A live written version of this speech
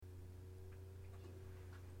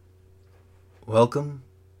Welcome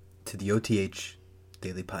to the OTH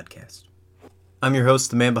Daily Podcast. I'm your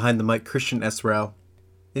host, the man behind the mic, Christian S. Rao.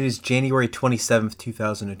 It is January 27th,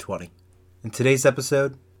 2020, and today's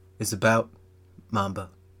episode is about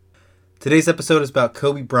Mamba. Today's episode is about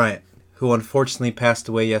Kobe Bryant, who unfortunately passed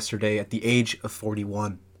away yesterday at the age of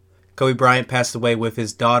 41. Kobe Bryant passed away with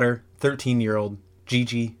his daughter, 13-year-old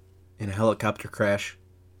Gigi, in a helicopter crash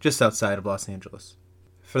just outside of Los Angeles.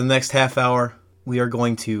 For the next half hour, we are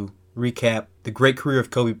going to recap the great career of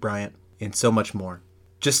Kobe Bryant and so much more.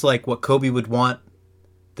 Just like what Kobe would want,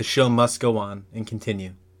 the show must go on and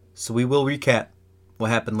continue. So we will recap what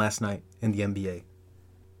happened last night in the NBA.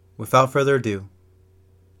 Without further ado,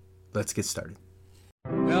 let's get started.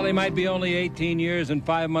 Well, he might be only 18 years and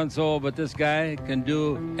 5 months old, but this guy can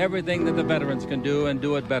do everything that the veterans can do and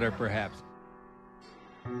do it better, perhaps.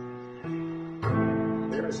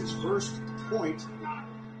 There is his first point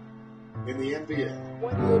in the NBA.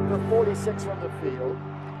 28 for 46 from the field.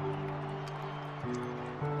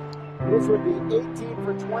 This would be 18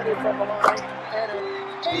 for 20 from the line and an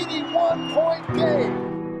 81-point game.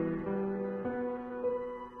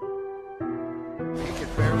 He can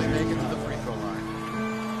barely make it to the free throw line.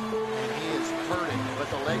 And he is hurting, but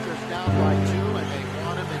the Lakers down by 2, and they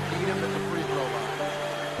want him and need him at the free throw line.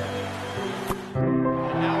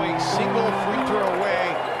 Now a single free throw away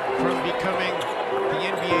from becoming the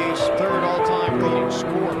NBA's third all-time leading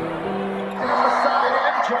scorer. Here's the side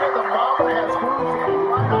MJ. The Mamba has moved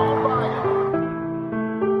right on by him.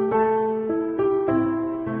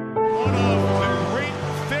 One of the great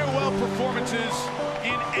farewell performances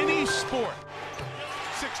in any sport.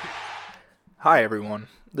 60. Hi everyone,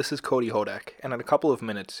 this is Cody Hodak, and in a couple of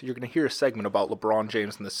minutes you're going to hear a segment about LeBron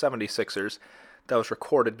James and the 76ers that was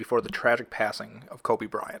recorded before the tragic passing of Kobe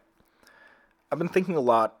Bryant. I've been thinking a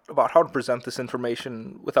lot about how to present this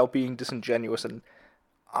information without being disingenuous, and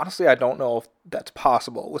honestly I don't know if that's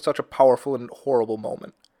possible with such a powerful and horrible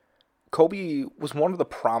moment. Kobe was one of the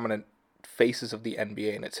prominent faces of the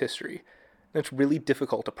NBA in its history, and it's really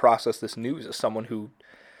difficult to process this news as someone who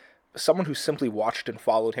simply watched and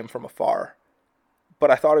followed him from afar.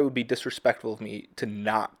 But I thought it would be disrespectful of me to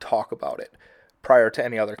not talk about it prior to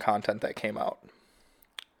any other content that came out.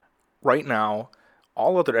 Right now,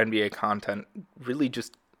 all other NBA content really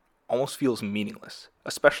just almost feels meaningless,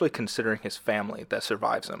 especially considering his family that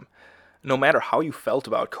survives him. No matter how you felt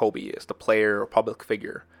about Kobe as the player or public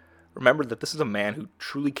figure, remember that this is a man who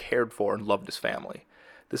truly cared for and loved his family.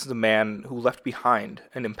 This is a man who left behind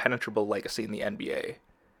an impenetrable legacy in the NBA.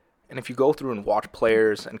 And if you go through and watch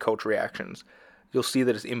players and coach reactions, you'll see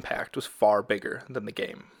that his impact was far bigger than the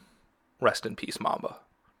game. Rest in peace, Mamba.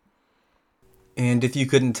 And if you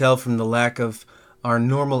couldn't tell from the lack of our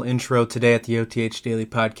normal intro today at the OTH Daily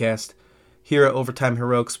Podcast, here at Overtime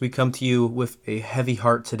Heroics, we come to you with a heavy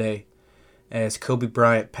heart today. As Kobe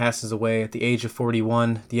Bryant passes away at the age of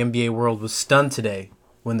 41, the NBA world was stunned today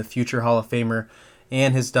when the future Hall of Famer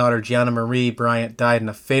and his daughter Gianna Marie Bryant died in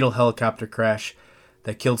a fatal helicopter crash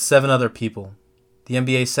that killed 7 other people. The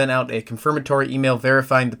NBA sent out a confirmatory email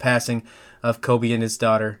verifying the passing of Kobe and his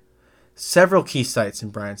daughter. Several key sites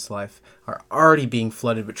in Bryant's life are already being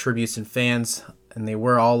flooded with tributes and fans, and they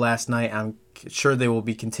were all last night. I'm sure they will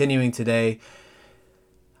be continuing today.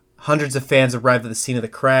 Hundreds of fans arrived at the scene of the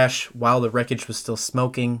crash while the wreckage was still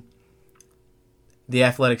smoking. The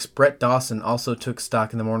Athletic's Brett Dawson also took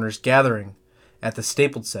stock in the mourners gathering at the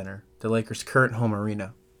Staples Center, the Lakers' current home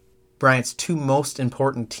arena. Bryant's 2 most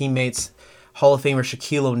important teammates, Hall of Famer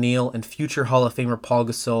Shaquille O'Neal and future Hall of Famer Paul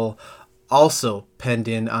Gasol, also penned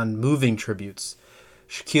in on moving tributes.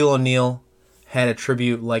 Shaquille O'Neal had a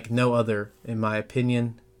tribute like no other, in my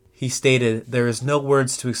opinion. He stated, "There is no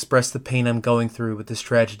words to express the pain I'm going through with this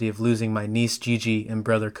tragedy of losing my niece Gigi and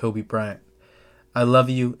brother Kobe Bryant. I love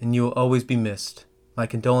you and you will always be missed. My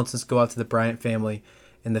condolences go out to the Bryant family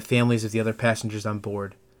and the families of the other passengers on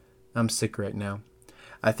board. I'm sick right now."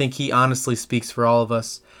 I think he honestly speaks for all of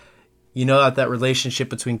us. You know that relationship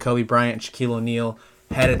between Kobe Bryant and Shaquille O'Neal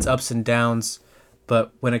had its ups and downs,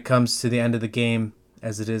 but when it comes to the end of the game,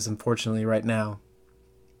 as it is unfortunately right now,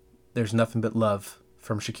 there's nothing but love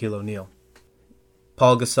from Shaquille O'Neal.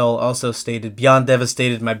 Paul Gasol also stated, "Beyond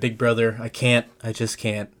devastated, my big brother. I can't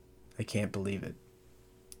believe it."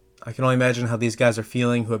 I can only imagine how these guys are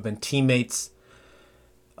feeling who have been teammates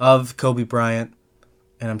of Kobe Bryant,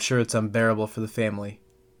 and I'm sure it's unbearable for the family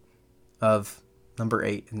of number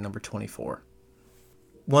 8 and number 24.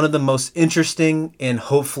 One of the most interesting, and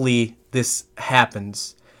hopefully this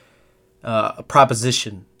happens, a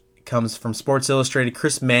proposition comes from Sports Illustrated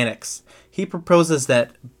Chris Mannix. He proposes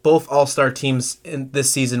that both All-Star teams in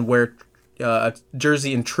this season wear a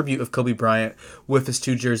jersey in tribute of Kobe Bryant with his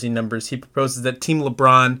 2 jersey numbers. He proposes that Team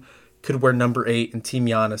LeBron could wear number 8 and Team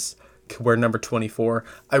Giannis could wear number 24.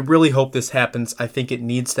 I really hope this happens. I think it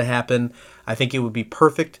needs to happen. I think it would be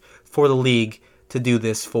perfect for the league to do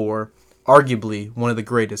this for arguably one of the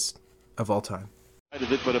greatest of all time.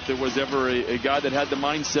 But if there was ever a guy that had the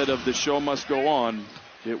mindset of the show must go on,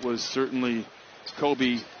 it was certainly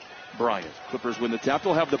Kobe Bryant. Clippers win the tap.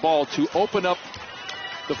 They'll have the ball to open up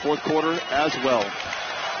the fourth quarter as well.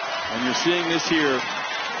 And you're seeing this here.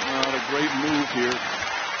 Not a great move here.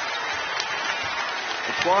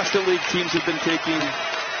 Across the league, teams have been taking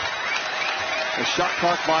a shot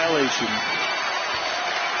clock violation.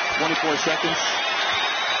 24 seconds.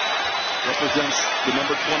 Represents the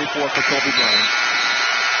number 24 for Kobe Bryant.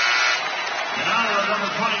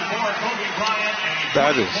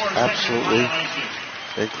 That is absolutely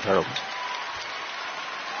incredible.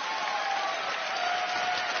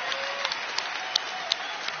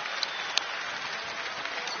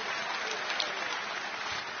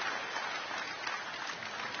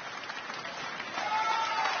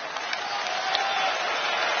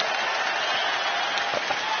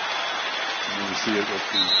 And you see it with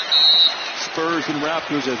the Spurs and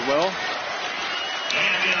Raptors as well.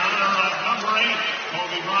 And in honor of number 8,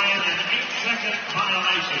 Kobe Bryant, an 8-second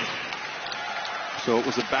violation. So it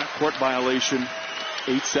was a backcourt violation,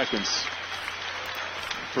 8 seconds.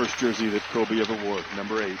 First jersey that Kobe ever wore,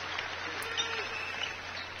 number 8.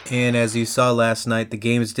 And as you saw last night, the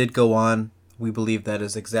games did go on. We believe that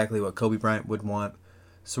is exactly what Kobe Bryant would want.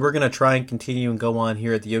 So we're going to try and continue and go on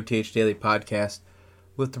here at the OTH Daily Podcast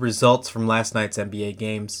with the results from last night's NBA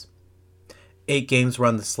games. 8 games were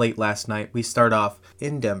on the slate last night. We start off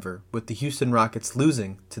in Denver with the Houston Rockets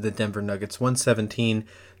losing to the Denver Nuggets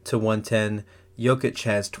 117-110. Jokic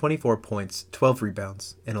has 24 points, 12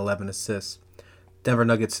 rebounds, and 11 assists. Denver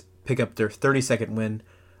Nuggets pick up their 32nd win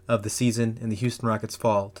of the season, and the Houston Rockets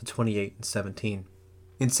fall to 28-17.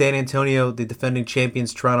 In San Antonio, the defending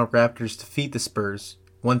champions Toronto Raptors defeat the Spurs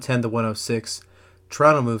 110-106.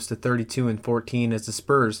 Toronto moves to 32-14 as the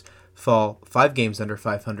Spurs fall 5 games under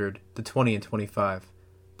 500 to 20-25.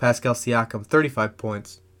 Pascal Siakam 35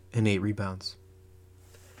 points and 8 rebounds.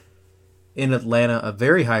 In Atlanta, a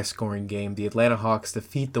very high-scoring game, the Atlanta Hawks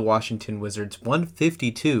defeat the Washington Wizards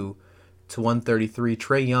 152-133.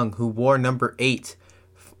 Trae Young, who wore number 8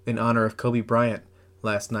 in honor of Kobe Bryant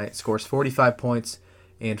last night, scores 45 points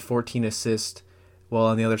and 14 assists, while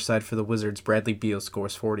on the other side for the Wizards, Bradley Beal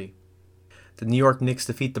scores 40. The New York Knicks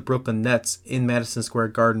defeat the Brooklyn Nets in Madison Square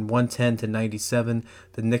Garden 110-97.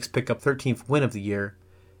 The Knicks pick up 13th win of the year,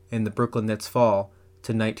 and the Brooklyn Nets fall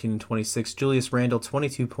to 19-26. Julius Randle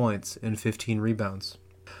 22 points and 15 rebounds.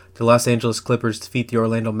 The Los Angeles Clippers defeat the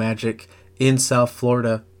Orlando Magic in South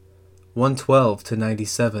Florida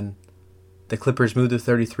 112-97. The Clippers move to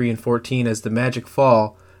 33-14 as the Magic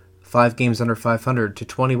fall 5 games under 500 to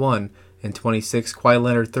 21-26. Kawhi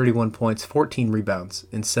Leonard 31 points, 14 rebounds,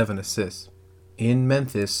 and 7 assists. In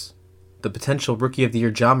Memphis, the potential Rookie of the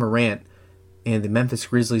Year Ja Morant and the Memphis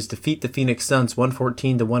Grizzlies defeat the Phoenix Suns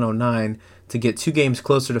 114-109 to get 2 games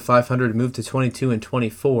closer to 500 and move to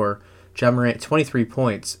 22-24. Ja Morant 23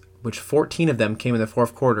 points, which 14 of them came in the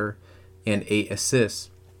fourth quarter, and 8 assists.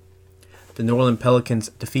 The New Orleans Pelicans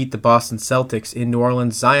defeat the Boston Celtics in New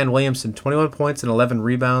Orleans. Zion Williamson 21 points and 11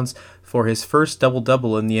 rebounds for his first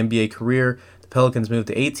double-double in the NBA career. The Pelicans move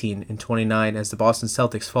to 18-29 as the Boston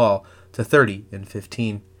Celtics fall to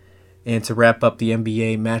 30-15. And to wrap up the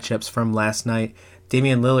NBA matchups from last night,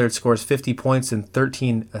 Damian Lillard scores 50 points and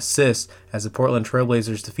 13 assists as the Portland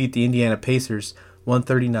Trailblazers defeat the Indiana Pacers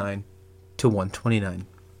 139-129.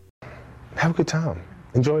 Have a good time.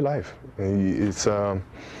 Enjoy life. It's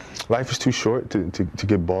life is too short to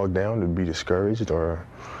get bogged down, to be discouraged, or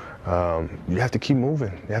you have to keep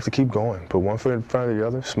moving. You have to keep going. Put one foot in front of the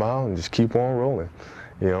other, smile, and just keep on rolling.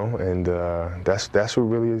 And that's what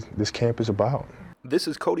really this camp is about. This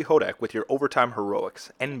is Cody Hodak with your Overtime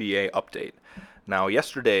Heroics NBA update. Now,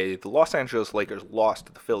 yesterday, the Los Angeles Lakers lost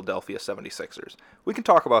to the Philadelphia 76ers. We can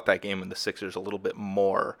talk about that game and the Sixers a little bit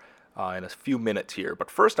more in a few minutes here, but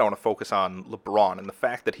first I want to focus on LeBron and the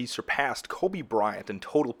fact that he surpassed Kobe Bryant in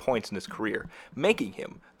total points in his career, making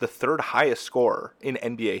him the 3rd highest scorer in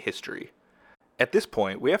NBA history. At this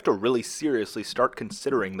point, we have to really seriously start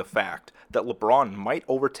considering the fact that LeBron might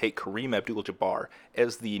overtake Kareem Abdul-Jabbar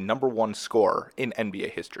as the number 1 scorer in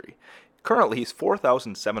NBA history. Currently, he's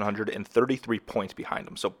 4,733 points behind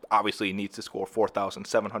him, so obviously he needs to score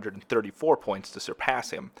 4,734 points to surpass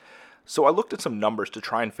him. So I looked at some numbers to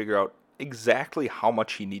try and figure out exactly how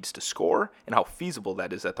much he needs to score and how feasible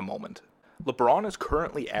that is at the moment. LeBron is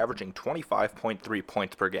currently averaging 25.3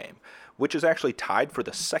 points per game, which is actually tied for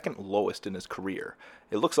the second lowest in his career.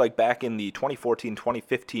 It looks like back in the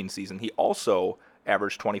 2014-2015 season, he also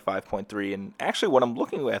averaged 25.3, and actually when I'm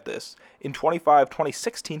looking at this, in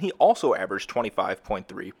 2016 he also averaged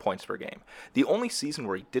 25.3 points per game. The only season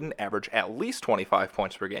where he didn't average at least 25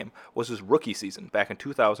 points per game was his rookie season back in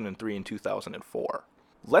 2003 and 2004.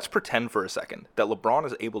 Let's pretend for a second that LeBron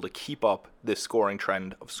is able to keep up this scoring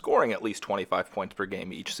trend of scoring at least 25 points per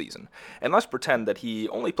game each season. And let's pretend that he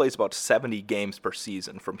only plays about 70 games per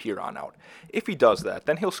season from here on out. If he does that,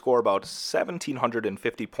 then he'll score about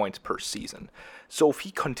 1,750 points per season. So if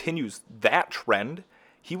he continues that trend,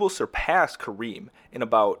 he will surpass Kareem in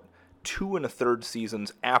about 2 1/3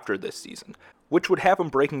 seasons after this season, which would have him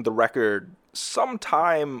breaking the record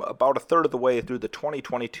sometime about 1/3 of the way through the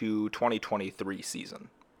 2022-2023 season.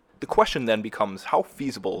 The question then becomes, how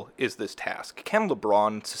feasible is this task? Can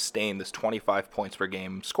LeBron sustain this 25 points per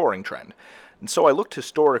game scoring trend? And so I looked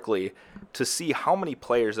historically to see how many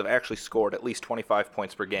players have actually scored at least 25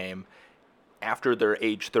 points per game after their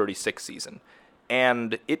age 36 season.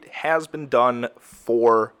 And it has been done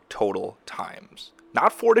 4 total times.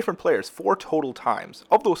 Not 4 different players, 4 total times.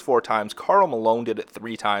 Of those 4 times, Karl Malone did it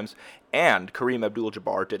 3 times, and Kareem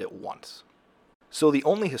Abdul-Jabbar did it once. So the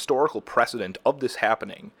only historical precedent of this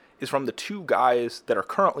happening is from the 2 guys that are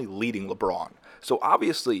currently leading LeBron. So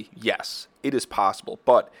obviously, yes, it is possible,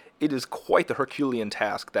 but it is quite the Herculean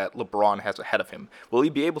task that LeBron has ahead of him. Will he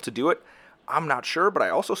be able to do it? I'm not sure, but I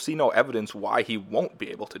also see no evidence why he won't be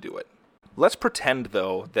able to do it. Let's pretend,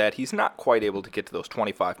 though, that he's not quite able to get to those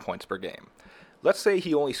 25 points per game. Let's say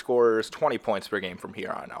he only scores 20 points per game from here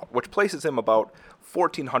on out, which places him about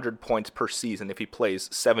 1,400 points per season if he plays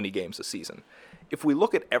 70 games a season. If we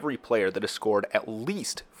look at every player that has scored at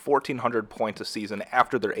least 1,400 points a season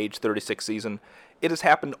after their age 36 season, it has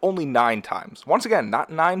happened only 9 times. Once again, not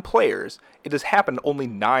 9 players, it has happened only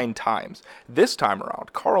 9 times. This time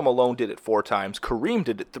around, Karl Malone did it 4 times, Kareem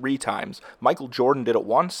did it 3 times, Michael Jordan did it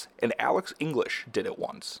once, and Alex English did it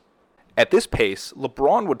once. At this pace,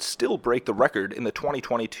 LeBron would still break the record in the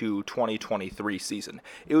 2022-2023 season.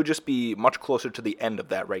 It would just be much closer to the end of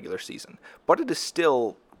that regular season. But it is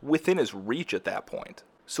still within his reach at that point.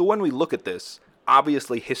 So when we look at this,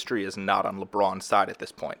 obviously history is not on LeBron's side at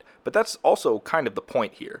this point. But that's also kind of the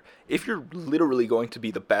point here. If you're literally going to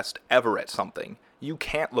be the best ever at something, you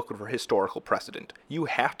can't look for historical precedent. You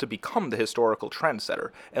have to become the historical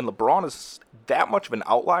trendsetter. And LeBron is that much of an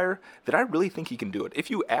outlier that I really think he can do it.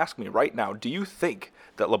 If you ask me right now, do you think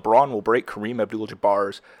that LeBron will break Kareem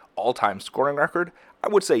Abdul-Jabbar's all-time scoring record? I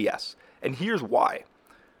would say yes. And here's why.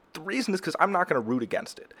 The reason is because I'm not going to root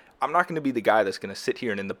against it. I'm not going to be the guy that's going to sit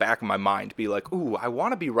here and in the back of my mind be like, ooh, I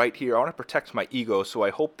want to be right here. I want to protect my ego, so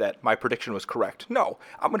I hope that my prediction was correct. No,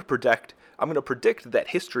 I'm going to predict that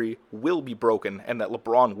history will be broken and that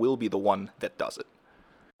LeBron will be the one that does it.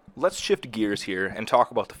 Let's shift gears here and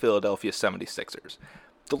talk about the Philadelphia 76ers.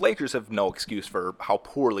 The Lakers have no excuse for how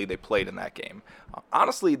poorly they played in that game.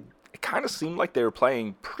 Honestly, it kind of seemed like they were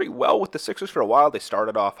playing pretty well with the Sixers for a while. They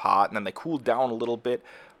started off hot and then they cooled down a little bit.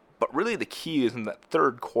 But really the key is in that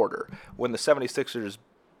third quarter when the 76ers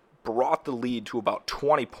brought the lead to about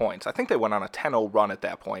 20 points. I think they went on a 10-0 run at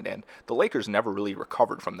that point, and the Lakers never really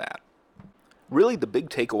recovered from that. Really, the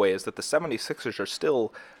big takeaway is that the 76ers are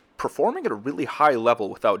still performing at a really high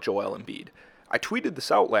level without Joel Embiid. I tweeted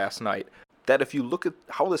this out last night, that if you look at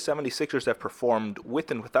how the 76ers have performed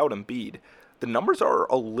with and without Embiid, the numbers are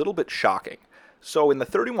a little bit shocking. So in the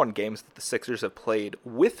 31 games that the Sixers have played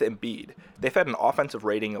with Embiid, they've had an offensive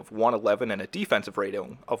rating of 111 and a defensive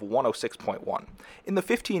rating of 106.1. In the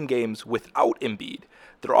 15 games without Embiid,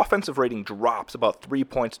 their offensive rating drops about 3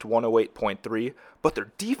 points to 108.3, but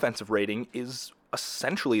their defensive rating is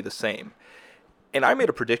essentially the same. And I made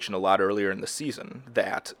a prediction a lot earlier in the season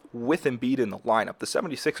that with Embiid in the lineup, the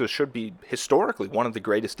 76ers should be historically one of the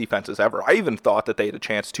greatest defenses ever. I even thought that they had a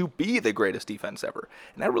chance to be the greatest defense ever.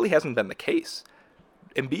 And that really hasn't been the case.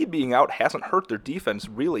 Embiid being out hasn't hurt their defense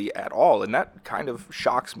really at all, and that kind of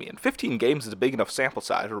shocks me. And 15 games is a big enough sample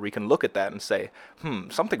size where we can look at that and say,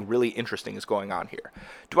 something really interesting is going on here.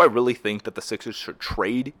 Do I really think that the Sixers should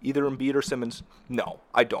trade either Embiid or Simmons? No,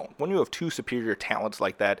 I don't. When you have 2 superior talents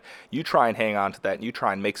like that, you try and hang on to that, and you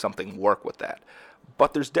try and make something work with that.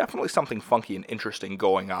 But there's definitely something funky and interesting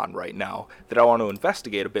going on right now that I want to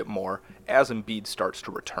investigate a bit more as Embiid starts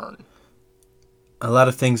to return. A lot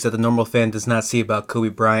of things that the normal fan does not see about Kobe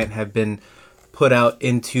Bryant have been put out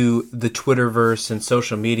into the Twitterverse and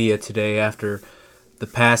social media today after the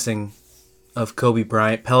passing of Kobe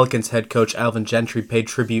Bryant. Pelicans head coach Alvin Gentry paid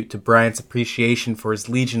tribute to Bryant's appreciation for his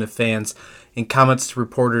legion of fans in comments to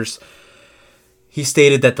reporters. He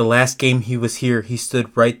stated that the last game he was here, he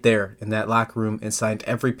stood right there in that locker room and signed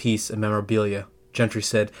every piece of memorabilia. Gentry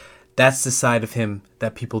said, "That's the side of him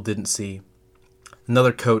that people didn't see."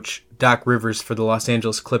 Another coach, Doc Rivers for the Los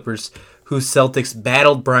Angeles Clippers, whose Celtics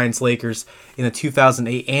battled Bryant's Lakers in the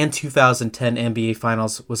 2008 and 2010 NBA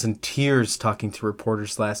Finals, was in tears talking to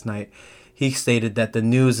reporters last night. He stated that the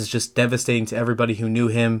news is just devastating to everybody who knew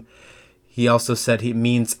him. He also said he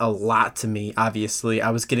means a lot to me, obviously.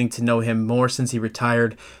 I was getting to know him more since he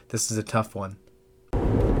retired. This is a tough one.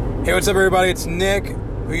 Hey, what's up, everybody? It's Nick,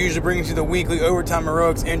 who usually brings you the weekly Overtime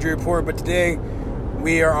Heroics injury report, but today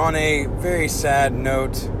we are on a very sad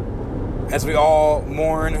note as we all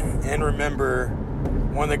mourn and remember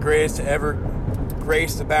one of the greatest to ever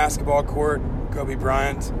grace the basketball court, Kobe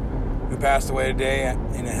Bryant, who passed away today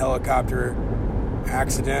in a helicopter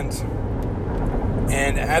accident.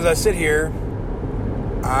 And as I sit here,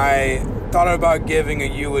 I thought about giving a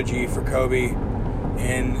eulogy for Kobe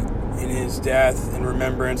in his death and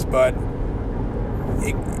remembrance, but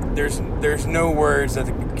there's no words that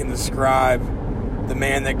can describe the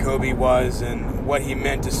man that Kobe was and what he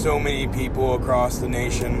meant to so many people across the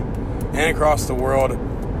nation and across the world.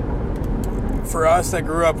 For us that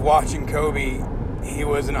grew up watching Kobe, he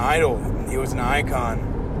was an idol. He was an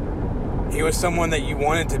icon. He was someone that you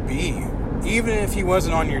wanted to be. Even if he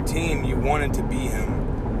wasn't on your team, you wanted to be him.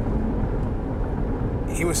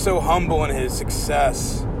 He was so humble in his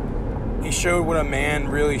success. He showed what a man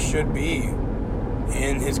really should be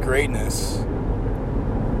in his greatness.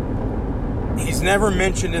 He's never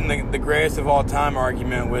mentioned in the greatest of all time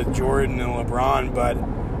argument with Jordan and LeBron, but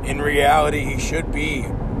in reality, he should be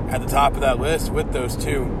at the top of that list with those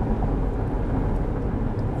two.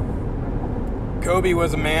 Kobe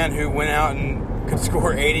was a man who went out and could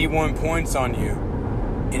score 81 points on you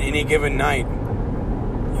in any given night.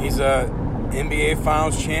 He's a NBA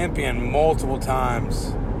Finals champion multiple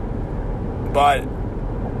times. But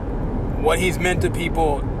what he's meant to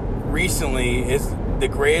people recently is the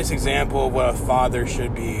greatest example of what a father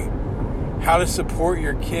should be. How to support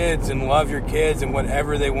your kids and love your kids in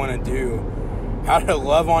whatever they want to do. How to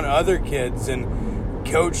love on other kids and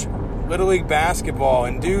coach Little League basketball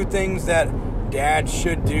and do things that dads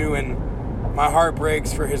should do. And my heart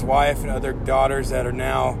breaks for his wife and other daughters that are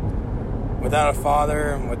now without a father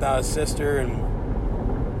and without a sister. And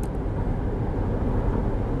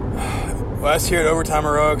us here at Overtime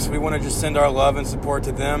Heroics, we want to just send our love and support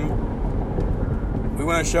to them. We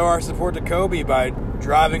want to show our support to Kobe by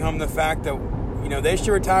driving home the fact that, they should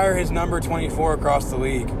retire his number 24 across the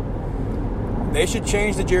league. They should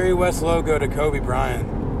change the Jerry West logo to Kobe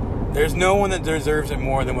Bryant. There's no one that deserves it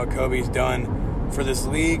more than what Kobe's done for this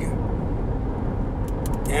league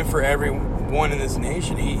and for everyone in this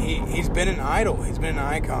nation. He's been an idol. He's been an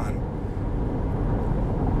icon.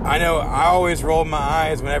 I know I always rolled my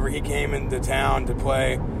eyes whenever he came into town to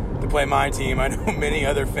play my team. I know many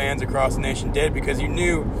other fans across the nation did, because you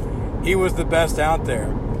knew he was the best out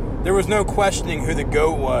there. There was no questioning who the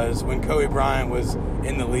GOAT was when Kobe Bryant was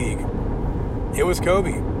in the league. It was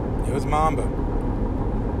Kobe. It was Mamba.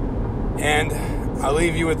 And I'll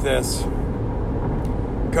leave you with this.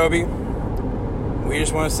 Kobe, we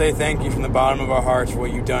just want to say thank you from the bottom of our hearts for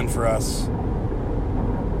what you've done for us.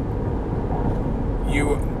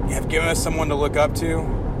 You have given us someone to look up to,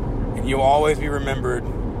 and you'll always be remembered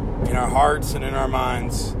in our hearts and in our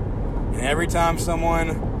minds. And every time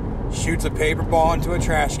someone shoots a paper ball into a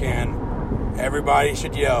trash can, everybody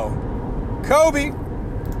should yell, "Kobe!"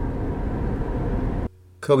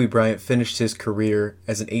 Kobe Bryant finished his career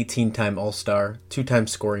as an 18-time All-Star, 2-time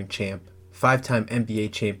scoring champ, 5-time NBA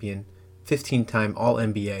champion, 15-time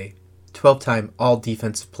All-NBA, 12-time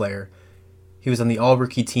All-Defensive Player. He was on the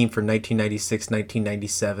All-Rookie team for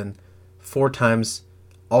 1996-1997, 4 times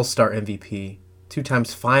All-Star MVP, 2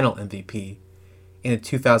 times Final MVP, and a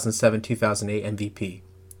 2007-2008 MVP.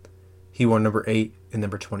 He wore number 8 and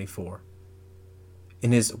number 24.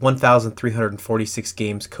 In his 1,346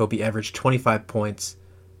 games, Kobe averaged 25 points,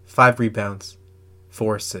 5 rebounds,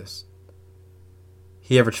 4 assists.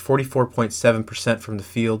 He averaged 44.7% from the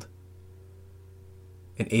field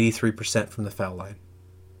and 83% from the foul line.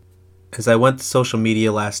 As I went to social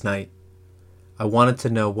media last night, I wanted to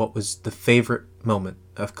know what was the favorite moment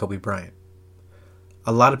of Kobe Bryant.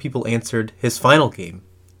 A lot of people answered his final game,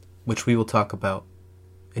 which we will talk about,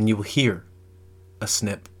 and you will hear a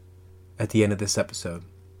snip at the end of this episode.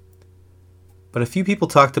 But a few people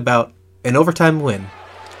talked about an overtime win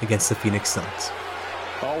against the Phoenix Suns.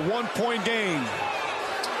 A 1-point game.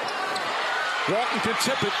 Walton can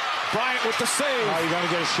tip it. Bryant with the save. Oh, you got to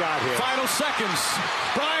get a shot here. Final seconds.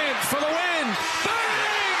 Bryant for the win. Bang!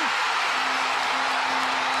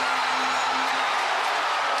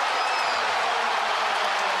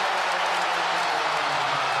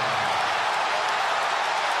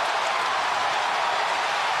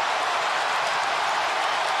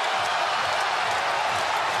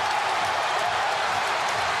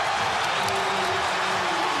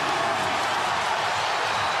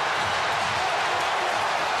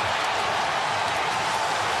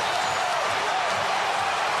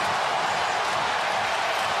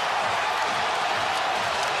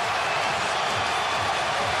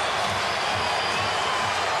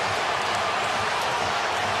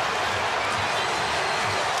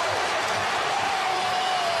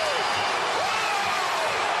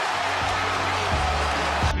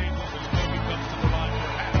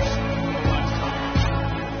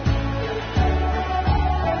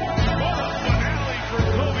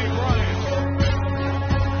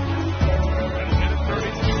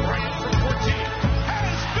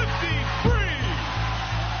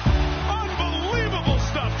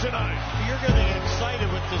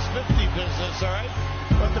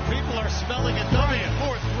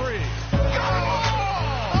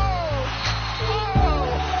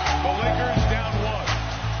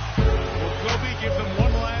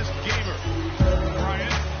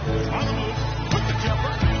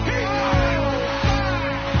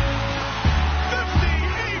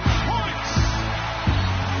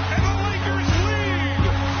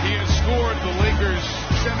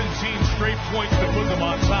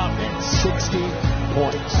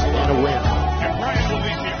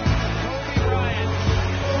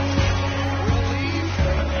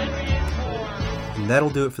 that'll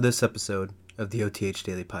do it for this episode of the OTH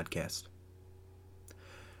Daily Podcast.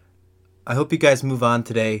 I hope you guys move on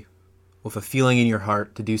today with a feeling in your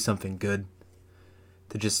heart to do something good,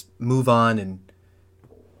 to just move on and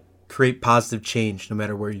create positive change no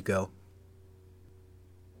matter where you go.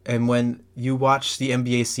 And when you watch the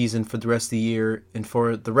NBA season for the rest of the year, and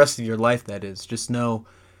for the rest of your life that is, just know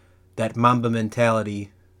that Mamba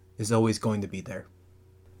mentality is always going to be there.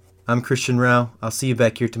 I'm Christian Rao. I'll see you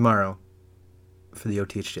back here tomorrow for the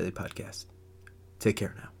OTH Daily Podcast. Take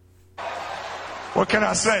care now. What can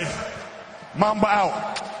I say? Mamba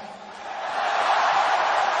out.